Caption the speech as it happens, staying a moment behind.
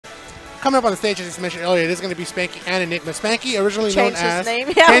coming up on the stage, as I mentioned earlier, it is going to be Spanky and Enigma. Spanky, originally known as... Changed his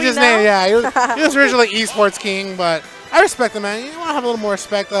name. Yeah, changed his name, yeah. He was originally Esports King, but I respect him, man. You want to have a little more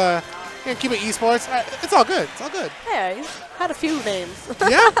respect. Keep it esports. It's all good. It's all good. Yeah, he's had a few names.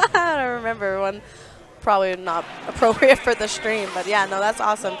 Yeah. I don't remember one. Probably not appropriate for the stream, but yeah, no, that's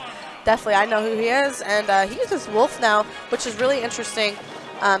awesome. Definitely, I know who he is, and he uses Wolf now, which is really interesting.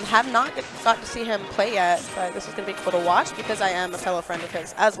 Have not got to see him play yet, but this is going to be cool to watch because I am a fellow friend of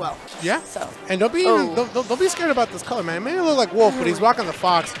his as well. Yeah. So. And don't be scared about this color, man. It may look like Wolf, but he's rocking the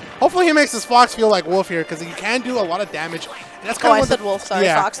Fox. Hopefully he makes his Fox feel like Wolf here because he can do a lot of damage. And that's kind of I said Wolf, sorry,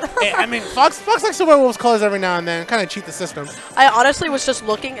 yeah. Fox. I mean, Fox likes to wear Wolf's colors every now and then, kind of cheat the system. I honestly was just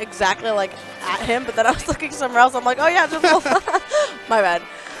looking exactly like at him, but then I was looking somewhere else. I'm like, oh yeah, just Wolf. My bad.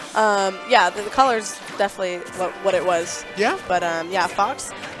 Yeah, the color's definitely what it was. Yeah. But yeah,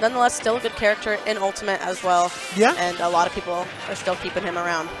 Fox, nonetheless, still a good character in Ultimate as well. Yeah. And a lot of people are still keeping him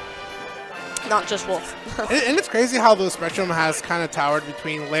around. Not just Wolf. and it's crazy how the spectrum has kind of towered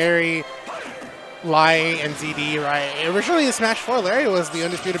between Larry, Lai, and ZD, right? Originally in Smash 4, Larry was the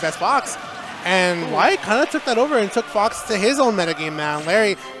undisputed best Fox. And Lai kind of took that over and took Fox to his own metagame now.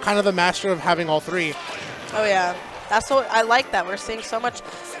 Larry, kind of the master of having all three. Oh, yeah. That's what I like that. We're seeing so much,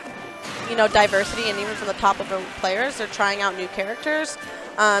 you know, diversity, and even from the top of the players, they're trying out new characters.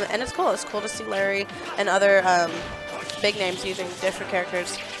 And it's cool. It's cool to see Larry and other big names using different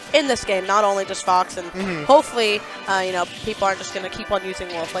characters in this game, not only just Fox. And hopefully, you know, people aren't just going to keep on using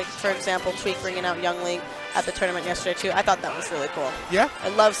Wolf. Like, for example, Tweak bringing out Young Link at the tournament yesterday, too. I thought that was really cool. Yeah. I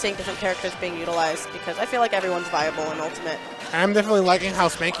love seeing different characters being utilized because I feel like everyone's viable in Ultimate. I'm definitely liking how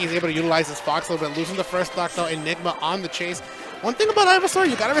Spanky is able to utilize his Fox a little bit, losing the first stock, though. Enigma on the chase. One thing about Ivysaur,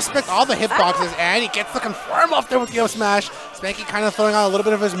 you gotta respect all the hitboxes, and he gets the confirm off there with the up smash. Spanky kind of throwing out a little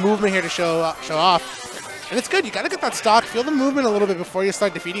bit of his movement here to show off. And it's good, you gotta get that stock, feel the movement a little bit before you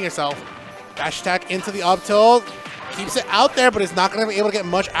start defeating yourself. Dash attack into the up tilt, keeps it out there, but it's not gonna be able to get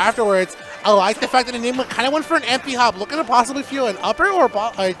much afterwards. I like the fact that Enigma kind of went for an empty hop, looking to possibly feel an upper or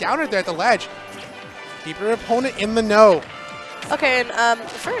a downer there at the ledge. Keep your opponent in the know. Okay, and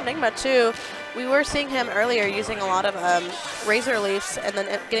for Enigma, too, we were seeing him earlier using a lot of Razor Leafs and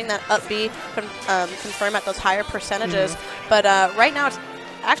then getting that up B confirm at those higher percentages. But right now, it's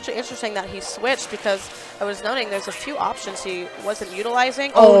actually interesting that he switched because I was noting there's a few options he wasn't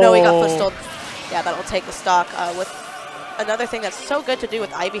utilizing. Oh, no, he got footstooled. Yeah, that'll take the stock. With another thing that's so good to do with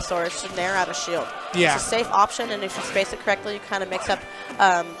Ivysaur is to nair out a shield. Yeah. It's a safe option, and if you space it correctly, you kind of mix up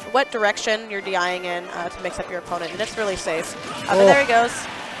what direction you're DIing in to mix up your opponent, and it's really safe. But there he goes.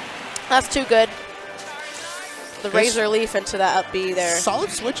 That's too good. The Razor Leaf into that up B there. Solid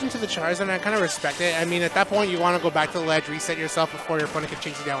switch into the Charizard, and I kind of respect it. I mean, at that point, you want to go back to the ledge, reset yourself before your opponent can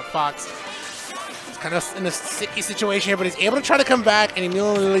chase you down with Fox. It's kind of in a sticky situation here, but he's able to try to come back, and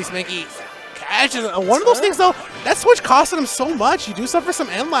immediately Spanky catches it. One of those things, though, that switch costed him so much. You do suffer some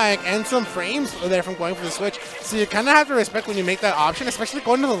end lag and some frames there from going for the switch. So you kind of have to respect when you make that option, especially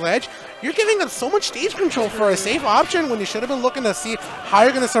going to the ledge. You're giving up so much stage control for a safe option when you should have been looking to see how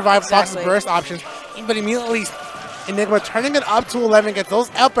you're going to survive Fox's burst options. But immediately, Enigma turning it up to 11, gets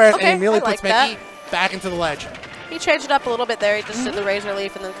those up airs, and immediately puts Spanky back into the ledge. He changed it up a little bit there. He just did the Razor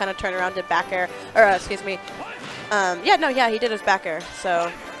Leaf and then kind of turned around, did back air. Or, excuse me. He did his back air.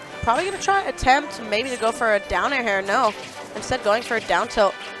 So probably going to attempt maybe to go for a down air here. No. Instead, going for a down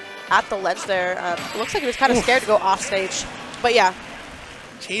tilt at the ledge there. It looks like he was kind of scared to go off stage. But yeah.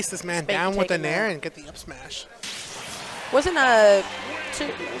 Chase this man down with an air and get the up smash. It was at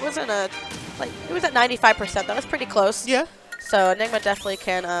 95%. That was pretty close. Yeah. So Enigma definitely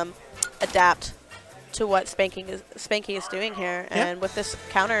can adapt to what Spanky is doing here. And with this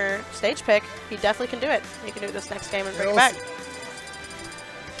counter stage pick, he definitely can do it. He can do it this next game and bring it back.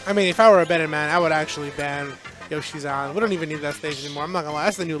 I mean, if I were a betting man, I would actually ban Yoshi's on. We don't even need that stage anymore. I'm not gonna lie,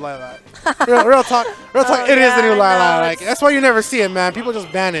 that's the new Lilac. real talk. It is the new Lilac. Like, that's why you never see it, man. People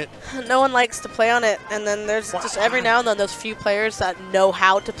just ban it. No one likes to play on it, and then there's just every now and then those few players that know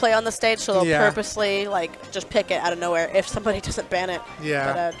how to play on the stage, so they'll purposely just pick it out of nowhere if somebody doesn't ban it.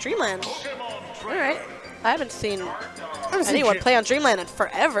 Yeah. But Dreamland, all right. I haven't seen anyone play on Dreamland in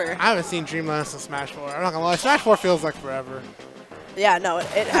forever. I haven't seen Dreamland since Smash 4. I'm not gonna lie, Smash 4 feels like forever. Yeah, no, it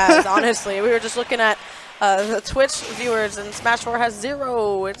has, honestly. We were just looking at the Twitch viewers, and Smash 4 has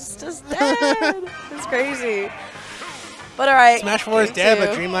 0. It's just dead. It's crazy. But all right. Smash 4 is dead,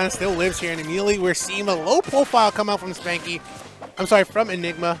 but Dreamland still lives here, and immediately we're seeing a low profile come out from Spanky. I'm sorry, from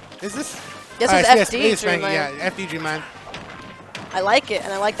Enigma. Is this? This is FD Dreamland. Yeah, FD Dreamland. I like it,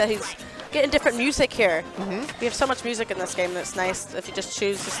 and I like that he's getting different music here. We have so much music in this game, and it's nice if you just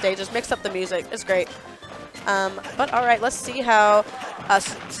choose the stages, mix up the music. It's great. But all right, let's see how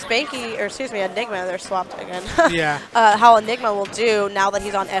Spanky, or excuse me, Enigma, they're swapped again. Yeah. How Enigma will do now that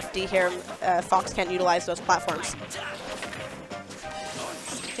he's on FD here. Fox can't utilize those platforms.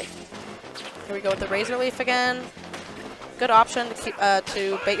 Okay. Here we go with the Razor Leaf again. Good option to keep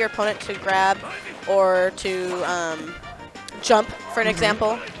to bait your opponent to grab or to jump, for an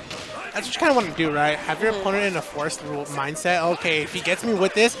example. That's what you kind of want to do, right? Have your opponent in a forced mindset. Okay, if he gets me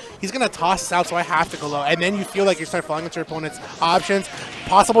with this, he's going to toss us out, so I have to go low. And then you feel like you start falling into your opponent's options.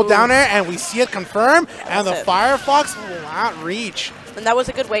 Possible down air, and we see it confirm, and the Firefox will not reach. And that was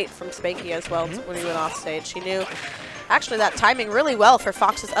a good wait from Spanky as well when he went off stage. He knew actually that timing really well for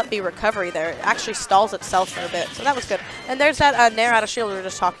Fox's up B recovery there. It actually stalls itself for a bit, so that was good. And there's that nair out of shield we were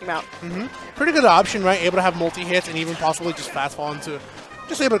just talking about. Pretty good option, right? Able to have multi-hits and even possibly just fast fall into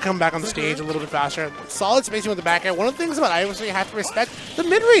just able to come back on the stage a little bit faster. Solid spacing with the back air. One of the things about Iverson, you have to respect the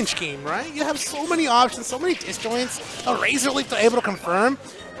mid-range game, right? You have so many options, so many disjoints. A Razor Leaf able to confirm.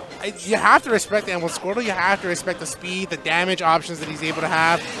 You have to respect it. And with Squirtle, you have to respect the speed, the damage options that he's able to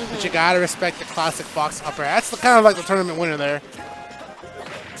have. But you got to respect the classic Fox upper. That's kind of like the tournament winner there.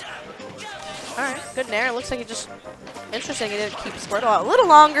 All right, good nair. It looks like he just, interesting, he didn't keep Squirtle out a little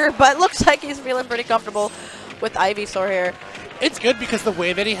longer, but looks like he's feeling pretty comfortable with Ivysaur here. It's good because the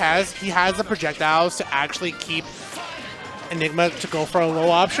way that he has the projectiles to actually keep Enigma to go for a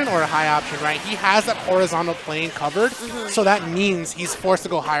low option or a high option, right? He has that horizontal plane covered, so that means he's forced to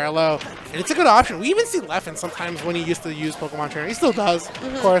go high or low. And it's a good option. We even see Leffen sometimes when he used to use Pokemon Trainer. He still does,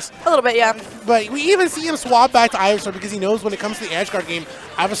 of course. A little bit, yeah. But we even see him swap back to Ivysaur because he knows when it comes to the edge guard game,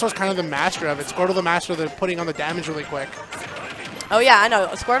 Ivysaur's kind of the master of it. Squirtle the master of putting on the damage really quick. Oh yeah, I know.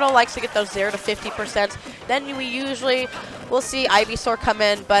 Squirtle likes to get those 0 to 50%. Then we usually will see Ivysaur come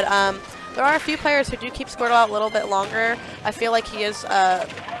in, but there are a few players who do keep Squirtle out a little bit longer. I feel like he is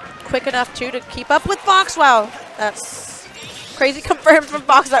quick enough too to keep up with Fox. Wow, that's crazy confirmed from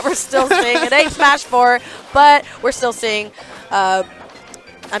Fox that we're still seeing. It ain't Smash 4, but we're still seeing.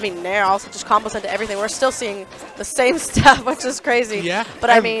 I mean, Nair also just combos into everything. We're still seeing the same stuff, which is crazy. Yeah. But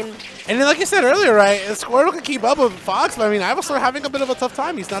I mean... And then like you said earlier, right, Squirtle can keep up with Fox, but I mean, Ivysaur having a bit of a tough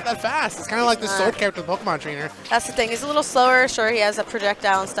time. He's not that fast. It's kind of like the sword character with Pokemon Trainer. That's the thing. He's a little slower. Sure, he has a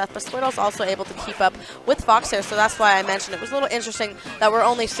projectile and stuff, but Squirtle's also able to keep up with Fox here, so that's why I mentioned it was a little interesting that we're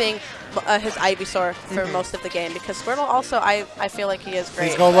only seeing his Ivysaur for most of the game, because Squirtle also, I feel like he is great.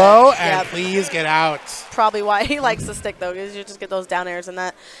 Please go low and please get out. Probably why he likes to stick, though, because you just get those down airs, and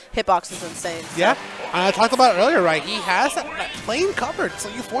that hitbox is insane. So. Yeah, I talked about it earlier, right? He has that plane covered, so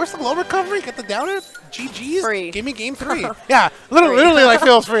you force the low recovery, get the down air, GG's, free. Give me game 3. Yeah, literally like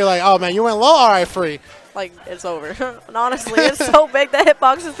feels free, like, oh man, you went low, all right, free. Like, it's over. And honestly, it's so big. The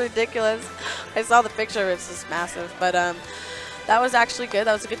hitbox is ridiculous. I saw the picture. It's just massive. But that was actually good.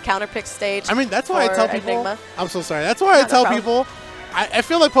 That was a good counter pick stage. I mean, that's why I tell people. Enigma. I'm so sorry. That's why I tell people. I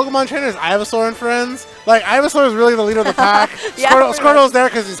feel like Pokemon Trainer is Ivysaur and friends. Like, Ivysaur is really the leader of the pack. Squirtle's there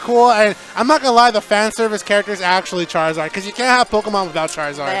because he's cool. And I'm not going to lie, the fan service character is actually Charizard. Because you can't have Pokemon without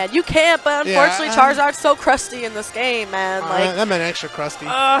Charizard. Man, you can't, but unfortunately, Charizard's so crusty in this game, man. Like, that meant extra crusty.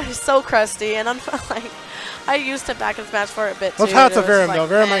 Oh, he's so crusty. And I'm like, I used him back in Smash 4 a bit, too. Let's have to Verum, though.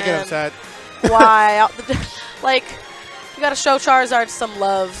 Verum might get upset. Why? Like, you got to show Charizard some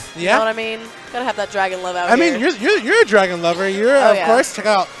love. You know what I mean? Gotta have that dragon love out here. I mean, you're a dragon lover. You're of course check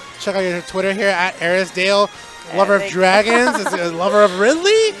out your Twitter here at Arisdale, lover of dragons, is a lover of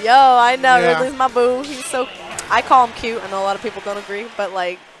Ridley. Yo, I know Ridley's my boo. He's so. I call him cute. I know a lot of people don't agree, but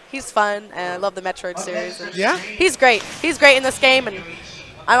like he's fun, and I love the Metroid series. And he's great. He's great in this game, and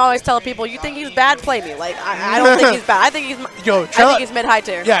I'm always telling people, you think he's bad, play me. Like I don't think he's bad. I think he's mid-high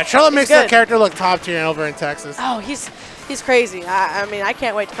tier. Yeah, Trella makes that character look top tier over in Texas. Oh, he's crazy. I mean, I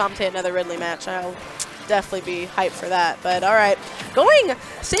can't wait to commentate another Ridley match. I'll definitely be hyped for that. But all right,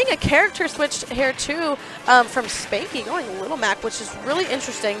 seeing a character switch here too from Spanky going Little Mac, which is really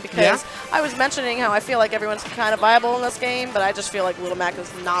interesting because I was mentioning how I feel like everyone's kind of viable in this game, but I just feel like Little Mac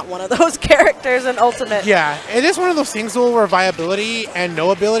is not one of those characters in Ultimate. Yeah, it is one of those things where viability and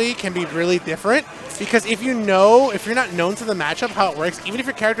knowability can be really different. Because if you're not known to the matchup, how it works, even if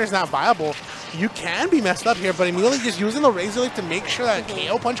your character is not viable, you can be messed up here. But immediately just using the Razor Leaf to make sure that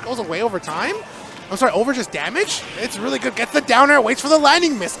KO punch goes away over time. I'm sorry, over just damage. It's really good. Gets the down air, waits for the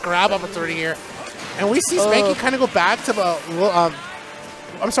landing miss. Grab opportunity here. And we see Spanky kind of go back to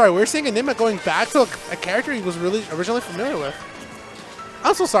I'm sorry, we're seeing Enigma going back to a character he was really originally familiar with.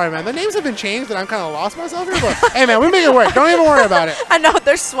 I'm so sorry, man. The names have been changed, and I'm kind of lost myself here. But hey, man, we make it work. Don't even worry about it. I know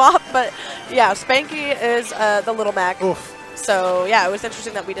they're swapped, but yeah, Spanky is the Little Mac. Oof. So, yeah, it was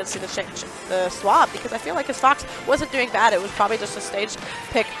interesting that we did see the swap because I feel like his Fox wasn't doing bad. It was probably just a stage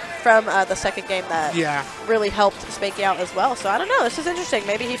pick from the second game that really helped Spanky out as well. So, I don't know. This is interesting.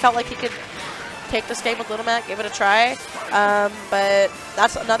 Maybe he felt like he could take this game with Little Mac, give it a try. But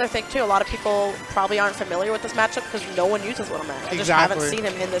that's another thing, too. A lot of people probably aren't familiar with this matchup because no one uses Little Mac. I just haven't seen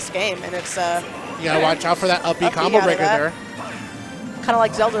him in this game. And it's you got to watch out for that up B combo breaker there. Kind of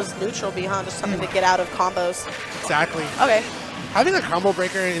like Zelda's neutral B, huh? Just something to get out of combos. Exactly. Okay. Having a combo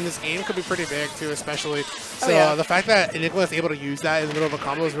breaker in this game could be pretty big, too, especially. So the fact that Enigma is able to use that in the middle of a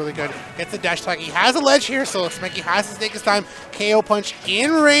combo is really good. Gets the dash attack. He has a ledge here, so Spanky has to take his time. KO punch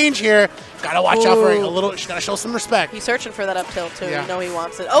in range here. Got to watch out for it a little. Got to show some respect. He's searching for that up tilt, too. You know he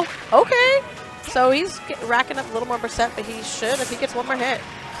wants it. Oh, okay. So he's racking up a little more percent, but he should if he gets one more hit.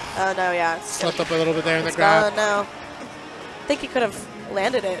 No, yeah. Slipped up a little bit there in the grab. No. I think he could have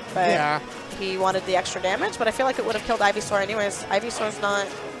landed it, but he wanted the extra damage, but I feel like it would have killed Ivysaur anyways. Ivysaur's not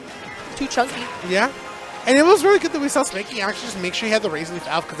too chunky. Yeah. And it was really good that we saw Spanky actually just make sure he had the Razor Leaf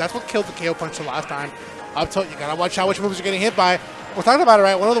out because that's what killed the KO punch the last time. Up tilt, you gotta watch out which moves you're getting hit by. We're talking about it,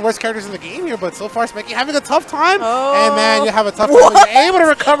 right? One of the worst characters in the game here, but so far Spanky having a tough time. Oh. And man, you have a tough time when you're able to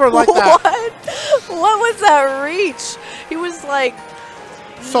recover like that. What was that reach? He was like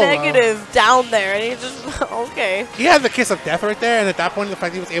negative down there, and he just, okay. He had the kiss of death right there, and at that point, the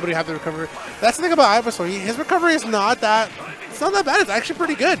fact he was able to have the recovery. That's the thing about Ivysaur. His recovery is not that bad. It's actually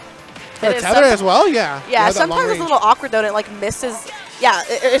pretty good. For a tether as well, yeah. Yeah, sometimes it's a little awkward, though, and it, like, misses. Yeah,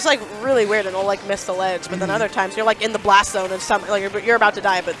 it's, like, really weird, and it'll, like, miss the ledge. But then other times, you're, like, in the blast zone, and like, you're about to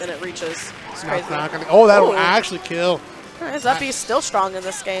die, but then it reaches. It's crazy. Oh, that'll actually kill. His up B's still strong in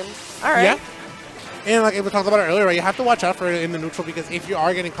this game. All right. Yeah. And like we talked about it earlier, right? You have to watch out for it in the neutral because if you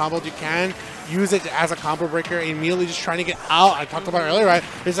are getting comboed, you can use it as a combo breaker and immediately just trying to get out. I talked about it earlier, right?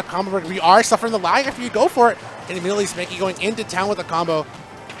 There's a combo breaker. We are suffering the lag after you go for it, and immediately Spanky going into town with a combo.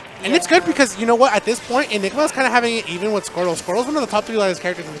 And it's good because, you know what, at this point, Enigma is kind of having it even with Squirtle. Squirtle's one of the top 3 lightest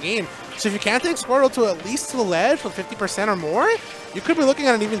characters in the game. So if you can't take Squirtle to at least to the ledge with 50% or more, you could be looking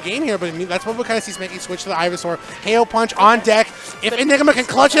at an even game here. But I mean, that's what we kind of see Spanky switch to the Ivysaur. KO punch on deck. If Enigma can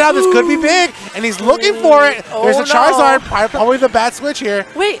clutch it out, this could be big. And he's looking for it. There's a Charizard, probably the bad switch here.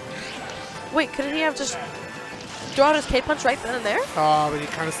 Wait, couldn't he have just drawn his K punch right then and there? Oh, but he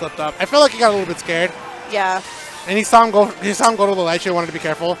kind of slipped up. I feel like he got a little bit scared. Yeah. And he saw him go. He saw him go to the ledge. He wanted to be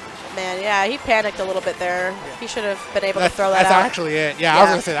careful. Man, yeah, he panicked a little bit there. He should have been able to throw that out. That's actually it. Yeah, I was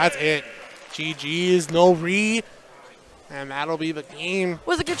gonna say that's it. GG's, no re, and that'll be the game.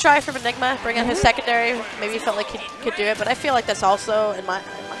 Was a good try from Enigma, bring in his secondary. Maybe he felt like he could do it, but I feel like that's also, in my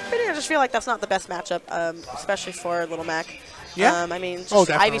opinion, I just feel like that's not the best matchup, especially for Little Mac. Yeah. I mean,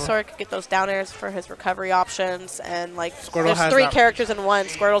 Ivysaur could get those down airs for his recovery options, and like, there's 3 characters in one.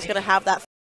 Squirtle's gonna have that